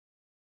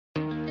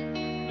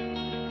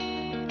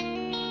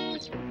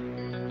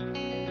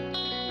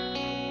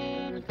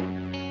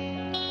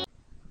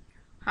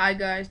Hi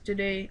guys,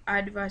 today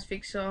iDevice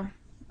Fixer.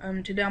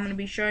 Today I'm going to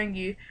be showing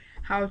you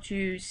how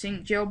to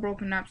sync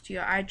jailbroken apps to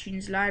your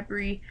iTunes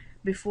library.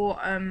 Before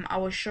I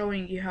was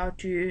showing you how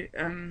to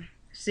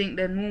sync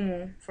the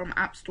normal from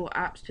App Store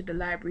apps to the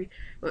library,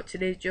 but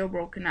today's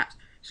jailbroken apps.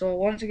 So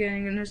once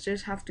again, you're going to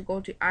just have to go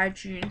to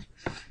iTunes,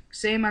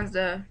 same as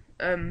the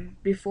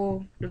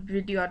before the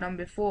video I done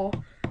before.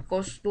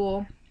 Go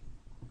store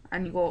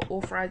and you go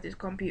authorize this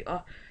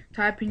computer.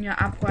 Type in your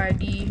Apple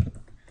ID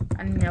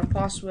and your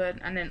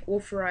password and then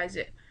authorize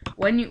it.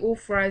 When you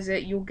authorize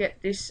it, you'll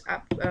get this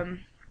app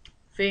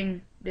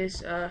thing,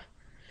 this what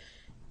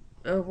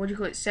do you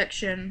call it,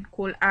 section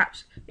called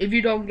apps. If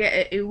you don't get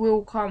it, it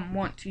will come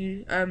once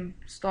you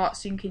start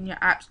syncing your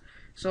apps.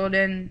 So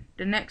then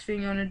the next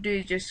thing you want to do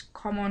is just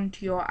come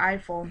onto your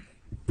iPhone,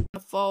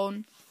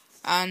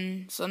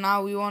 and so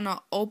now we want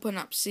to open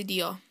up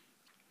Cydia.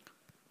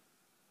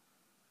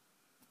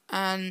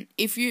 And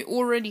if you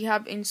already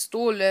have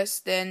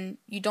installers, then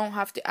you don't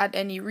have to add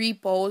any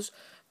repos,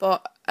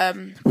 but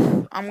I'm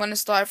going to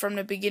start from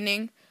the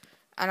beginning,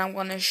 and I'm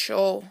going to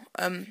show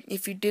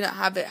if you didn't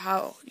have it,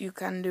 how you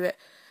can do it.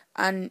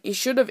 And it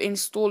should have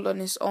installed on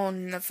its own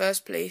in the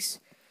first place.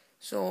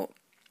 So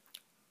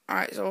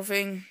alright, so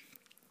I'm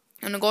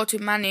going to go to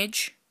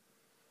manage.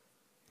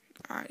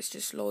 Alright, it's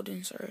just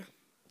loading, sorry.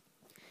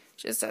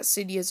 Just that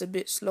Cydia is a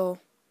bit slow.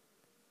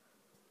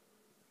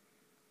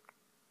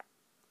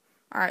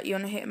 Alright, you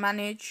want to hit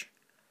manage,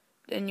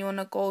 then you want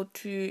to go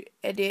to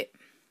edit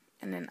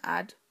and then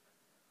add,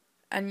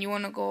 and you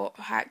want to go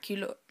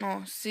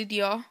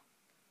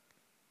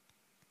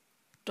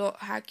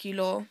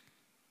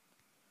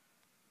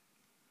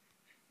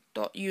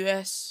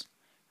Cydia.Hackulo.us,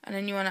 and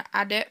then you want to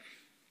add it.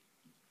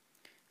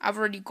 I've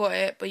already got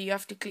it, but you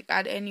have to click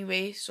add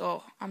anyway,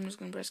 so I'm just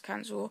going to press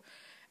cancel.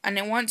 And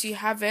then once you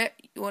have it,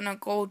 you want to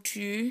go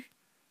to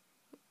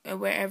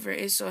wherever it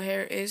is. So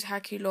here it is,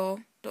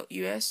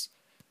 hackulo.us.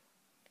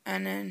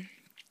 And then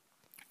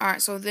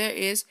alright, so there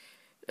is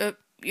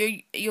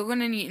you're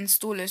gonna need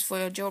installers for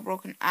your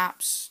jailbroken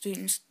apps to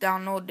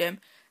download them.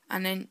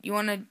 And then you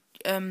wanna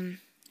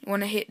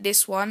hit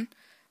this one,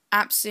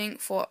 app sync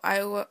for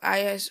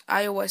iOS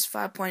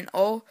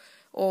 5.0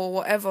 or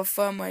whatever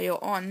firmware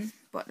you're on,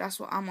 but that's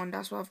what I'm on,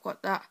 that's why I've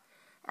got that.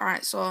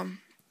 Alright, so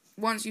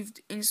once you've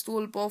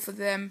installed both of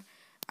them,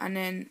 and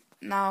then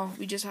now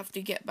we just have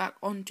to get back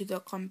onto the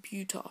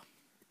computer.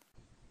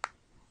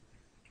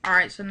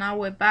 Alright, so now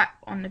we're back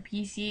on the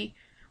PC.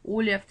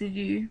 All you have to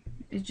do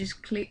is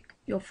just click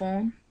your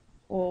phone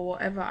or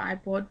whatever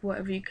iPod,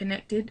 whatever you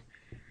connected.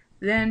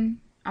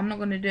 Then, I'm not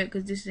going to do it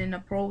because this is in the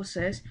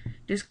process.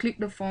 Just click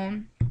the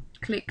phone,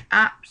 click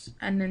apps,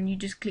 and then you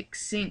just click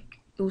sync.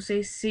 It will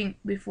say sync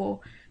before,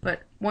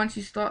 but once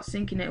you start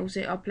syncing it will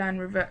say apply and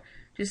revert.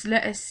 Just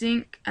let it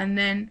sync, and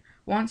then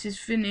once it's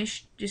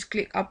finished, just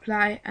click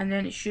apply, and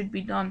then it should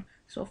be done.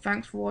 So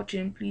thanks for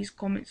watching. Please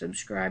comment,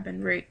 subscribe,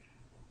 and rate.